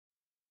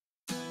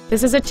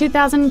This is a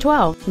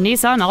 2012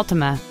 Nissan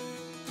Altima.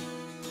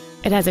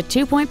 It has a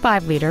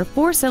 2.5-liter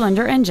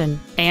four-cylinder engine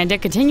and a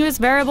continuous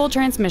variable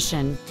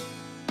transmission.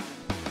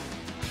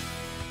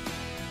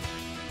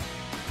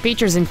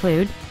 Features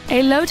include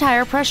a low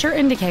tire pressure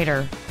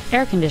indicator,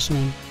 air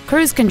conditioning,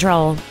 cruise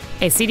control,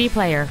 a CD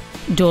player,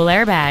 dual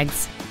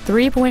airbags,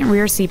 3-point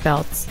rear seat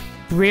belts,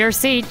 rear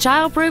seat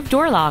child-proof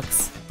door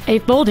locks, a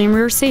folding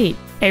rear seat,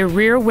 a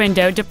rear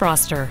window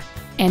defroster,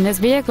 and this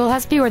vehicle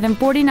has fewer than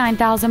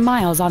 49,000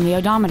 miles on the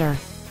odometer.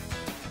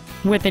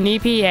 With an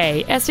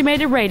EPA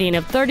estimated rating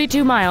of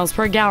 32 miles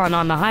per gallon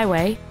on the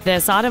highway,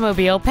 this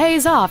automobile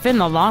pays off in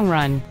the long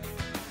run.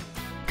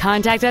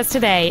 Contact us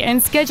today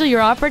and schedule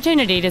your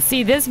opportunity to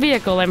see this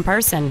vehicle in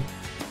person.